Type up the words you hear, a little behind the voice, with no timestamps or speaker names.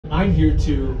I'm here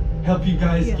to help you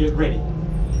guys get ready.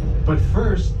 But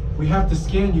first, we have to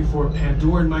scan you for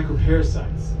Pandoran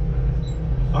microparasites.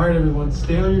 All right, everyone,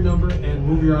 stay on your number and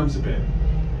move your arms a bit.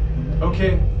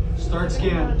 Okay, start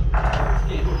scan.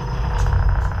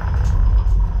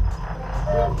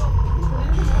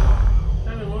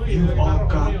 You've all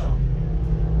got them.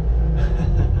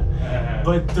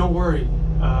 But don't worry,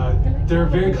 they're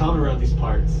very common around these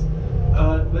parts.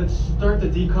 Let's start the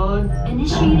decon.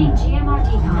 Initiating GMR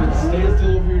decon. Stand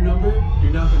still over your number.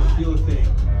 You're not going to feel a thing.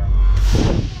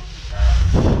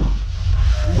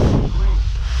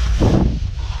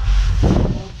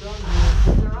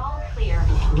 They're all clear.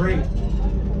 Great.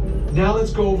 Now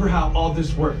let's go over how all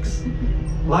this works.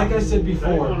 Like I said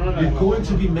before, you're going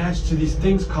to be matched to these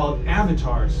things called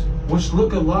avatars, which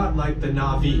look a lot like the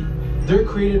Na'vi. They're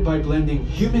created by blending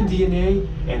human DNA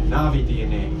and Na'vi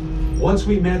DNA. Once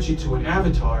we match you to an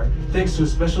avatar, thanks to a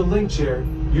special link chair,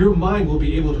 your mind will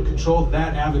be able to control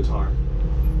that avatar.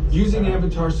 Using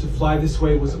avatars to fly this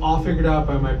way was all figured out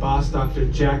by my boss, Dr.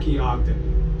 Jackie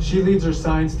Ogden. She leads our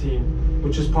science team,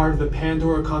 which is part of the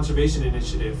Pandora Conservation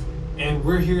Initiative, and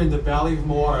we're here in the Valley of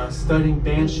Moara studying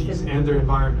banshees and their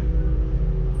environment.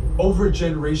 Over a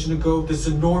generation ago, this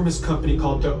enormous company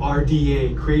called the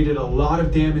RDA created a lot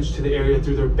of damage to the area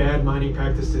through their bad mining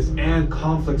practices and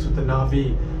conflicts with the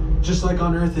Na'vi. Just like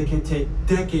on Earth, it can take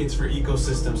decades for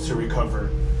ecosystems to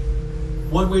recover.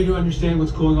 One way to understand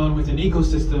what's going on with an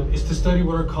ecosystem is to study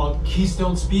what are called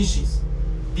keystone species.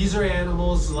 These are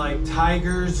animals like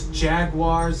tigers,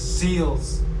 jaguars,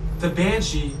 seals. The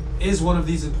banshee is one of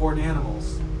these important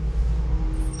animals.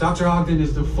 Dr. Ogden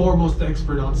is the foremost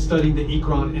expert on studying the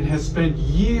ikran and has spent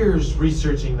years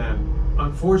researching them.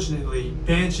 Unfortunately,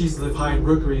 banshees live high in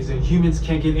rookeries and humans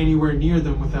can't get anywhere near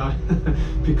them without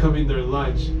becoming their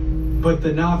lunch. But the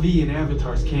Na'vi and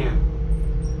avatars can.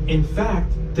 In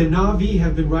fact, the Na'vi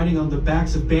have been riding on the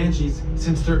backs of banshees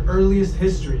since their earliest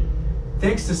history.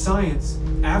 Thanks to science,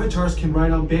 avatars can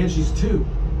ride on banshees too.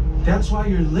 That's why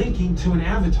you're linking to an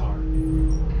avatar.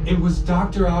 It was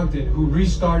Dr. Ogden who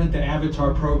restarted the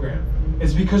Avatar program.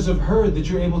 It's because of her that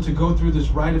you're able to go through this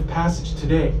rite of passage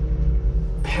today.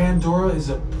 Pandora is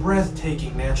a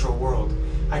breathtaking natural world.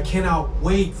 I cannot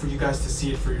wait for you guys to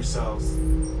see it for yourselves.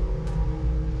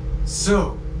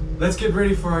 So, let's get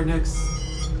ready for our next...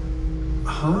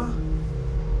 Huh?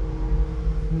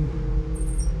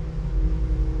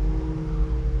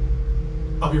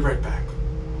 I'll be right back.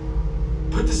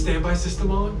 Put the standby system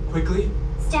on, quickly.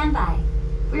 Standby.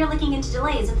 We're looking into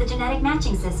delays of the genetic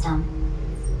matching system.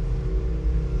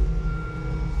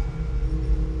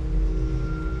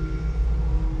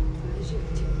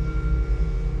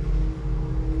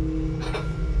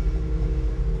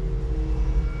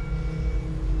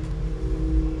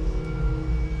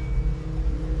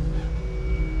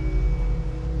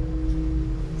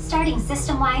 Starting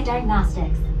system-wide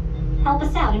diagnostics. Help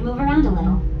us out and move around a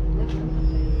little.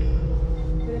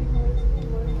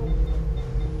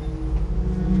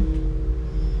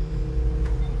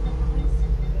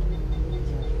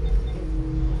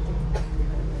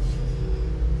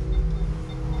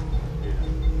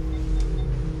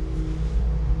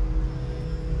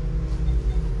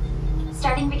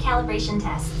 Starting recalibration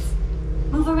tests.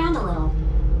 Move around a little.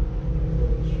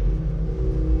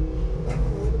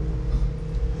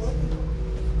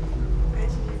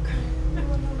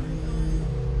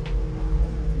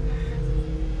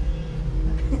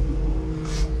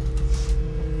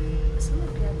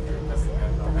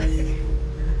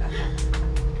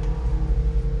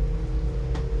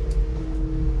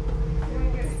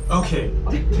 Okay,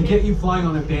 to get you flying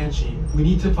on a banshee, we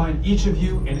need to find each of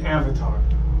you an avatar.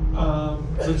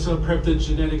 Let's prep the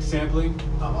genetic sampling.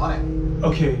 I'm on it.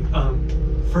 Okay,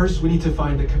 first we need to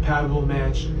find a compatible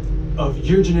match of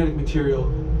your genetic material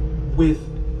with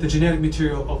the genetic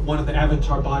material of one of the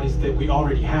avatar bodies that we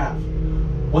already have.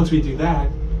 Once we do that,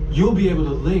 you'll be able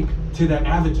to link to that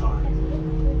avatar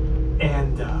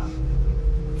and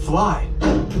fly.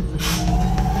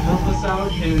 Help us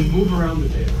out and move around a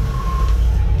bit.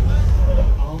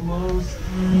 Almost.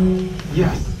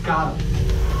 Yes, got him.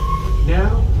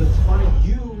 Now, let's find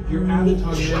you your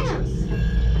avatar matches.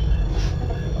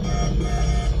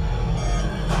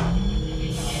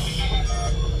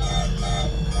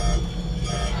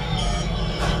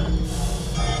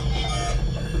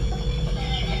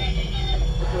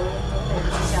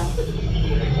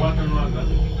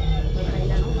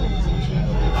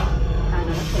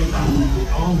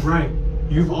 All right,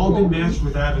 you've all been matched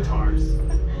with avatars.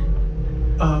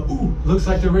 Ooh, looks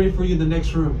like they're ready for you in the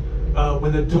next room.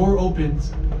 When the door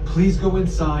opens, please go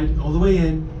inside, all the way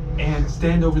in, and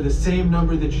stand over the same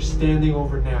number that you're standing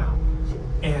over now.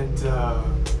 And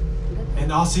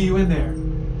and I'll see you in there.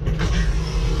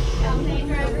 Okay,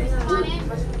 drivers, come on in.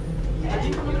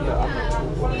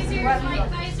 Use your flight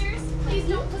visors. Please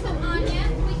don't put them on yet.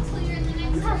 Wait till you're in the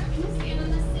next room. Stand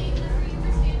on the same number you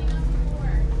were standing on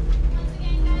before. Once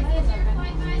again, guys, use your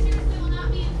flight visors. We will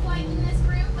not be in flight in this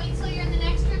room. Wait till you're in the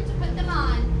next room to put them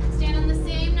on. Stand on the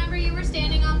same number you were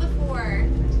standing on before.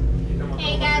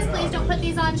 Hey guys, please don't put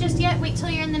these on just yet. Wait till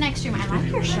you're in the next room. I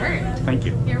like your shirt. Thank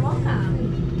you. You're welcome.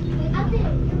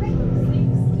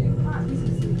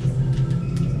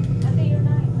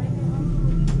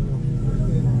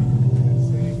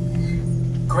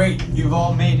 Great, you've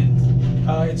all made it.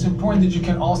 It's important that you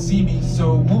can all see me,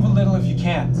 so move a little if you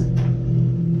can't.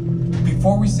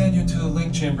 Before we send you into the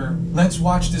link chamber, let's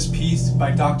watch this piece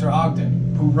by Dr.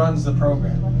 Ogden, who runs the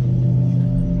program.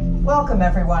 Welcome,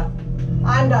 everyone.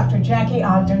 I'm Dr. Jackie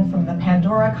Ogden from the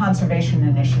Pandora Conservation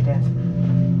Initiative.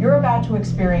 You're about to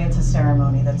experience a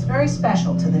ceremony that's very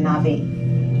special to the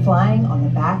Na'vi, flying on the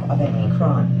back of an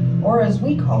Ikran, or as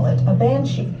we call it, a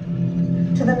banshee.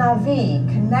 To the Na'vi,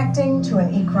 connecting to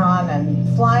an Ikran and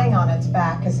flying on its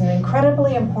back is an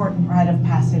incredibly important rite of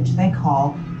passage they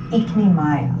call Ikni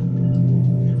Maya.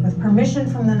 With permission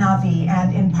from the Na'vi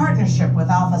and in partnership with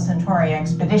Alpha Centauri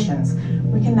Expeditions,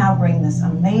 we can now bring this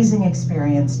amazing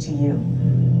experience to you.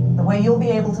 The way you'll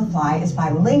be able to fly is by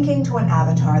linking to an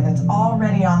avatar that's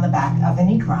already on the back of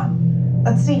an Ikran.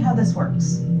 Let's see how this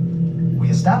works. We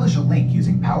establish a link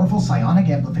using powerful psionic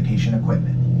amplification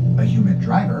equipment. A human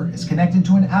driver is connected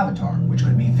to an avatar, which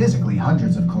could be physically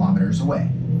hundreds of kilometers away.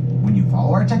 When you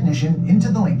follow our technician into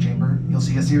the link chamber, you'll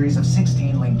see a series of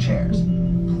 16 link chairs.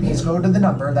 Please go to the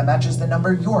number that matches the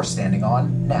number you're standing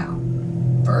on now.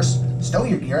 First, stow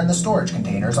your gear in the storage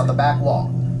containers on the back wall.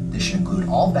 This should include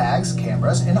all bags,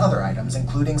 cameras, and other items,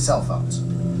 including cell phones.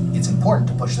 It's important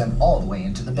to push them all the way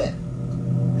into the bin.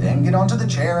 Then get onto the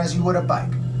chair as you would a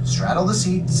bike. Straddle the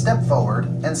seat, step forward,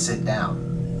 and sit down.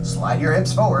 Slide your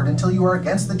hips forward until you are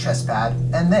against the chest pad,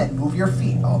 and then move your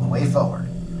feet all the way forward.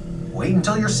 Wait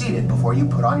until you're seated before you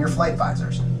put on your flight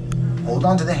visors. Hold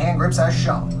on to the hand grips as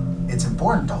shown. It's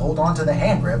important to hold on to the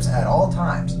hand grips at all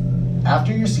times.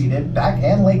 After you're seated, back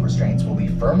and leg restraints will be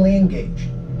firmly engaged.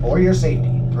 For your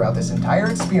safety, throughout this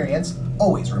entire experience,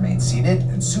 always remain seated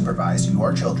and supervise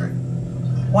your children.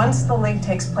 Once the link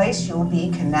takes place, you'll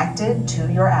be connected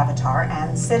to your avatar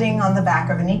and sitting on the back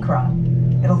of an Ikran.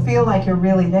 It'll feel like you're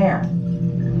really there.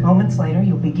 Moments later,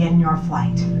 you'll begin your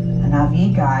flight. A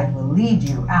Na'vi guide will lead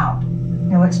you out.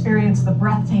 You'll experience the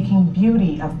breathtaking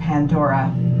beauty of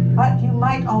Pandora, but you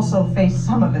might also face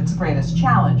some of its greatest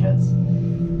challenges.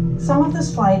 Some of this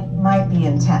flight might be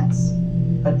intense,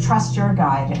 but trust your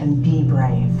guide and be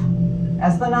brave.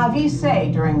 As the Na'vi say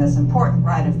during this important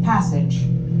rite of passage,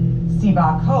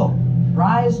 Siva Ko,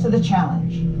 rise to the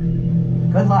challenge.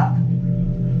 Good luck.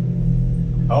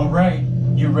 All right,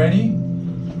 you ready?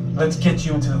 Let's get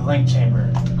you into the link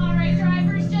chamber. All right,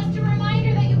 drivers, just a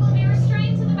reminder that you will be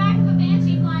restrained to the back of a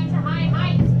banshee flying to high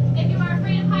heights. If you are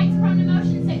afraid of heights, prone to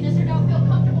motion sickness, or don't feel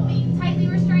comfortable being tightly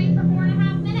restrained for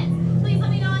 4.5 minutes, please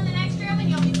let me know in the next room and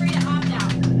you'll be free to opt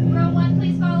out. Row 1,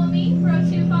 please follow me. Row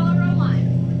 2, follow row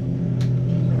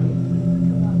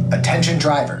 1. Attention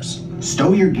drivers,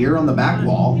 stow your gear on the back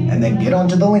wall and then get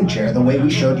onto the link chair the way we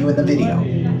showed you in the video.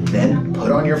 Then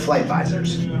put on your flight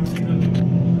visors.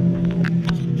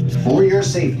 For your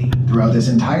safety, throughout this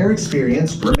entire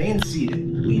experience, remain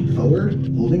seated, lean forward,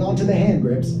 holding onto the hand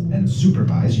grips, and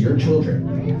supervise your children.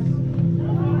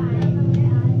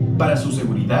 Para su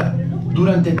seguridad,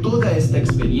 durante toda esta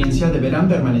experiencia deberán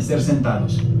permanecer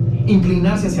sentados,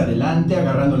 inclinarse hacia adelante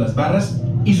agarrando las barras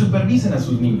y supervisen a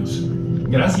sus niños.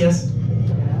 Gracias.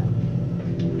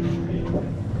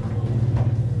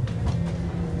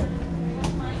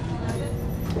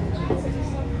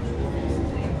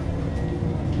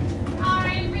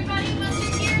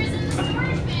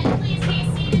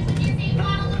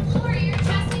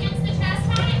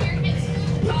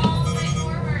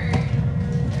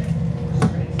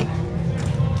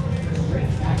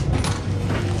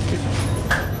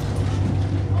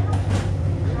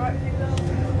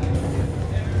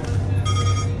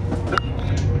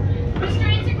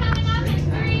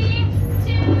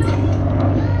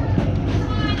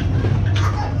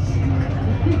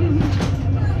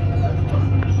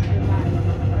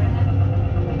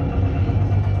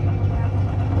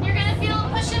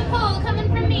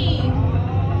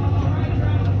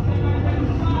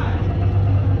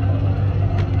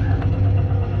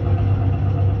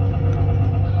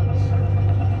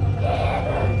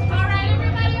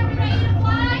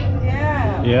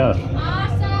 Yeah.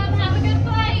 Awesome. Have a good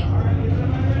flight.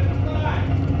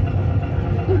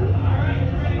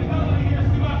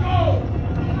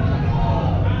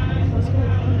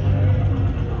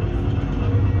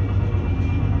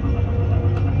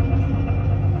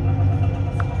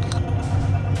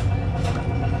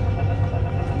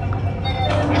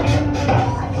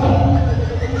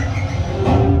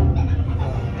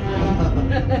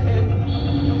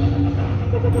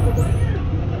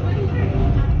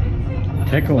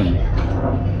 heckling.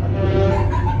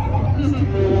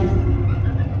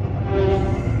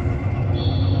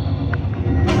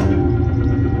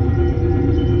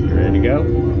 You ready to go?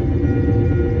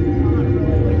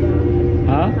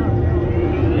 Huh?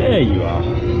 There you are.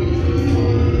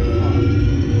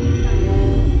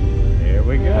 There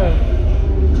we go.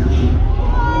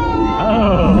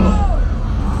 Oh!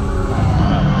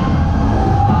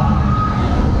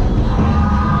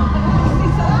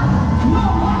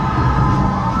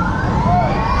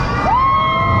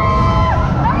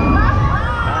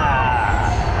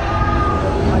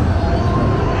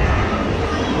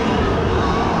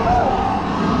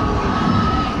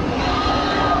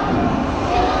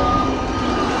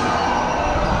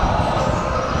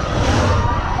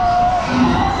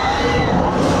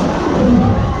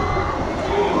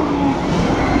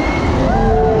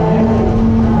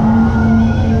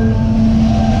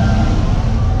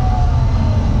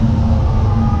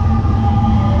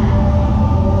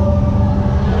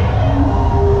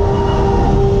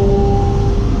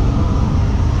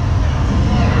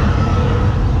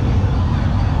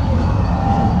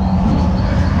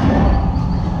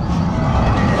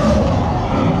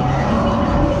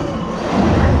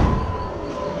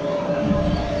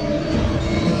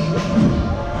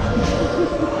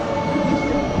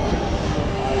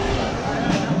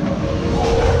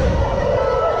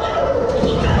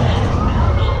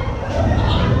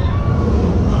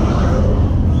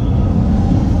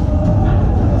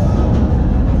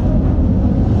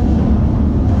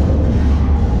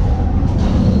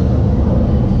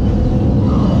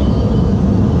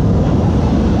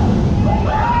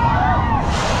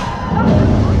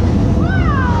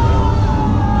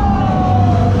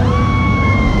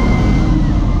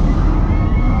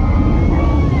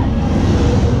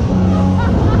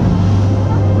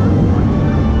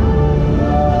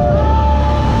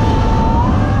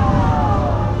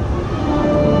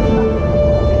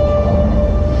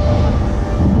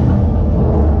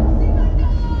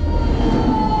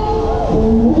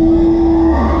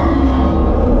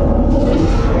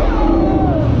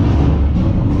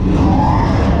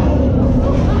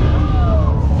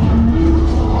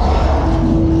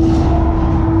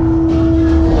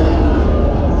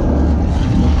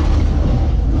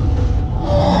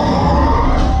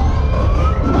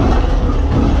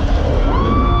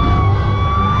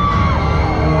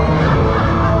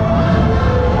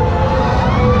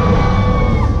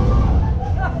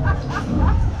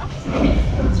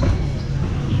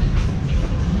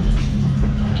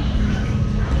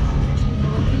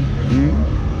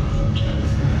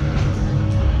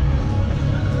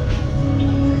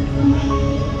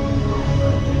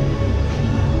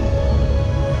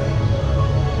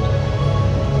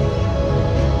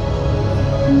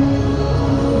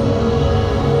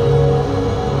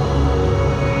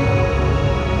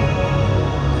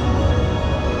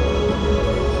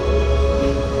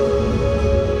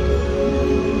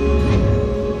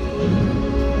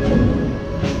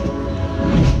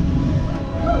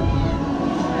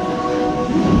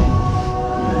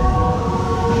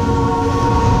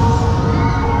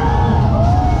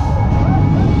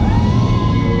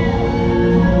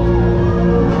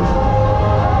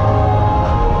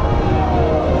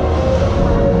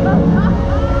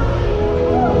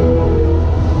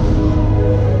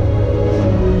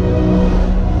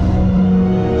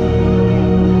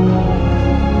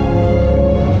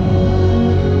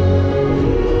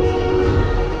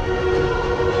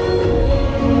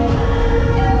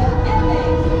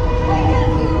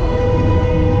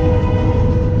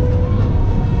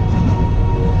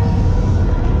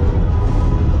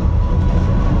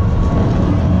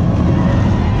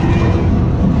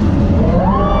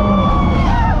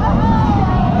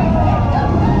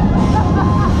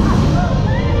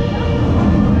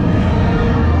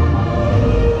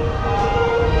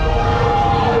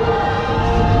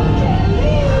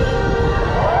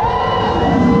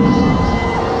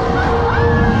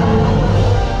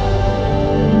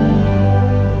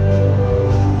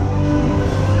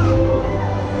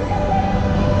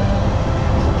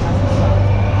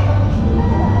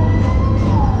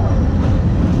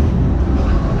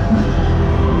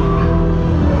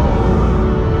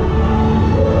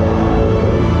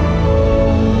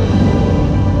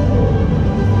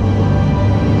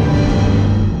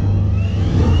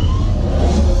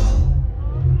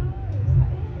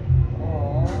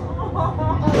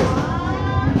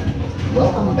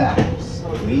 Welcome back.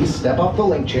 Please step off the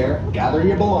link chair, gather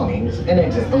your belongings, and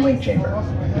exit the link chamber.